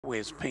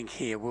Where's Pink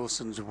here?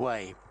 Wilson's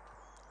Way.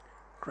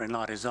 Green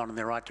light is on and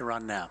they're right to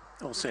run now.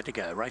 All set to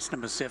go. Race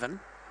number 7.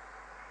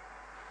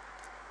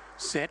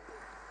 Set.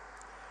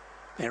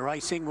 They're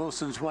racing.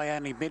 Wilson's Way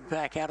only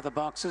mid-back out of the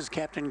boxes.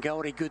 Captain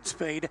Goldie, good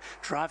speed.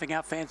 Driving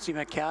up Fancy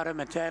Mikado.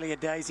 Metalia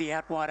Daisy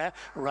out wider.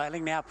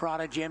 Railing now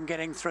Prada Gem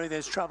getting through.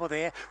 There's trouble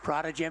there.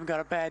 Prada Gem got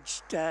a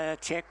badge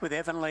check with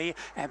Evan Lee.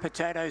 And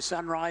Potato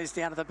Sunrise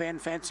down to the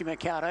bend. Fancy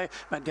Mikado.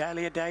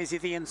 Metalia Daisy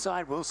the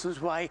inside.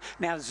 Wilson's Way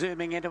now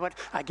zooming into it.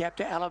 A gap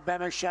to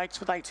Alabama Shakes,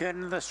 but they turn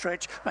into the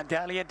stretch.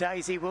 Metalia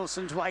Daisy,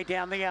 Wilson's Way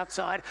down the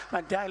outside.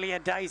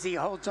 Metalia Daisy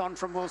holds on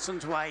from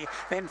Wilson's Way.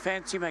 Then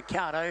Fancy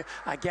Mikado.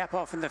 A gap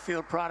off in the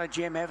field. Prada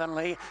Gem, Evan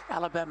Lee,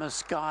 Alabama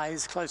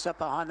Skies, close up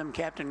behind them,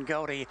 Captain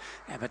Goldie,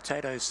 and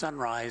Potato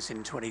Sunrise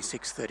in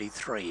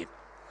 26.33.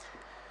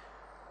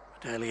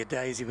 Dahlia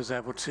Daisy was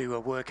able to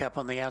work up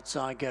on the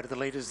outside, go to the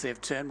leaders. They've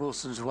turned.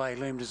 Wilson's Way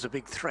loomed as a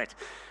big threat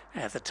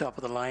at the top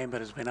of the lane,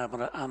 but has been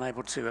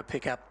unable to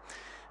pick up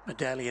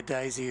Medallia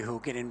Daisy, who'll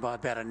get in by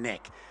about a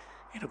neck.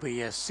 It'll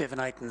be 7,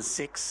 8 and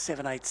 6,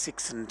 7, 8,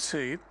 6 and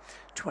 2,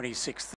 26.